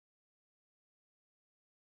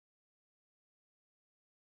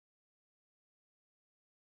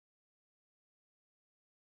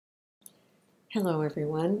Hello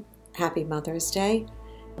everyone, happy Mother's Day.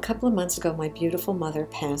 A couple of months ago my beautiful mother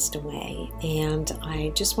passed away, and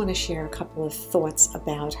I just want to share a couple of thoughts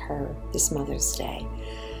about her this Mother's Day.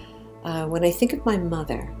 When I think of my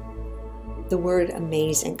mother, the word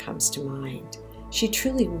amazing comes to mind. She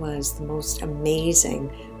truly was the most amazing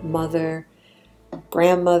mother,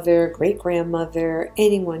 grandmother, great-grandmother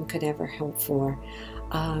anyone could ever hope for.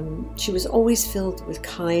 She was always filled with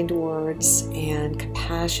kind words and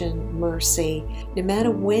compassion, mercy. No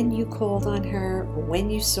matter when you called on her or when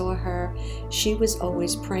you saw her, she was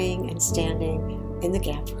always praying and standing in the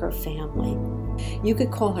gap for her family. You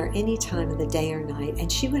could call her any time of the day or night,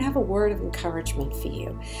 and she would have a word of encouragement for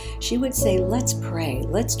you. She would say, let's pray,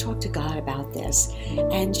 let's talk to God about this.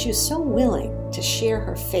 And she was so willing to share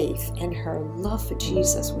her faith and her love for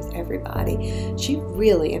Jesus with everybody. She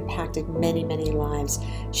really impacted many, many lives.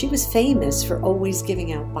 She was famous for always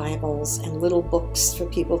giving out Bibles and little books for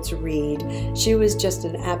people to read. She was just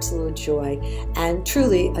an absolute joy and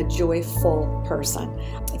truly a joyful person.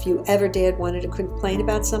 If you ever dared wanted to complain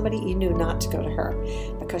about somebody, you knew not to go to her,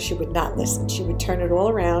 because she would not listen. She would turn it all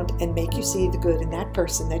around and make you see the good in that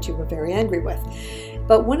person that you were very angry with.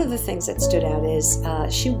 But one of the things that stood out is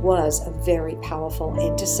she was a very powerful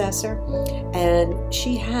intercessor, and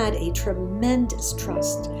she had a tremendous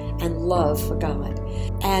trust and love for God,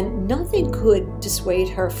 and nothing could dissuade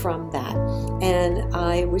her from that. And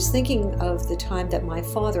I was thinking of the time that my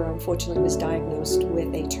father unfortunately was diagnosed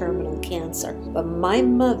with a terminal cancer, but my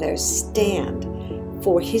mother's stand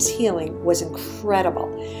for his healing was incredible.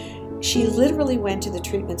 She literally went to the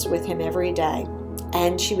treatments with him every day,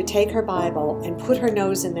 and she would take her Bible and put her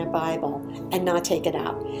nose in that Bible and not take it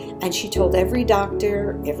out. And she told every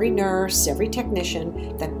doctor, every nurse, every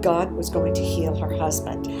technician that God was going to heal her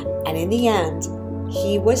husband. And in the end,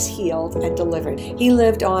 he was healed and delivered. He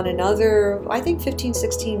lived on another, I think, 15,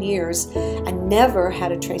 16 years and never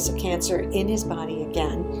had a trace of cancer in his body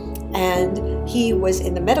again. And he was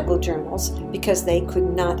in the medical journals because they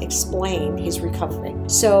could not explain his recovery.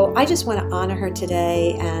 So I just want to honor her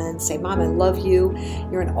today and say, Mom, I love you.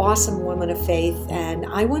 You're an awesome woman of faith. And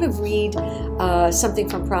I want to read something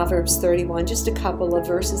from Proverbs 31, just a couple of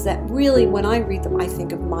verses that really, when I read them, I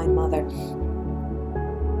think of my mother.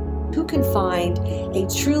 Who can find a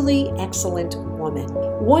truly excellent woman,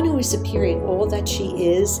 one who is superior in all that she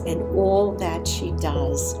is and all that she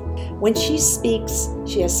does? When she speaks,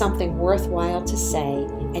 she has something worthwhile to say,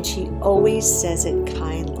 and she always says it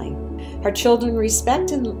kindly. Her children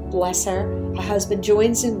respect and bless her. Her husband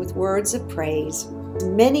joins in with words of praise.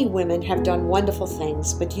 Many women have done wonderful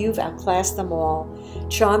things, but you've outclassed them all.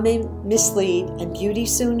 Charm may mislead, and beauty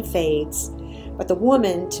soon fades. But the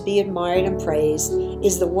woman to be admired and praised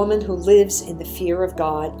is the woman who lives in the fear of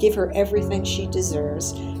God. Give her everything she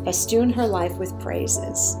deserves. Festoon her life with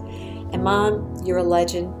praises. And Mom, you're a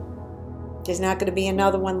legend. There's not going to be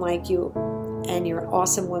another one like you. And you're an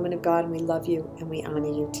awesome woman of God, and we love you and we honor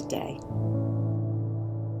you today.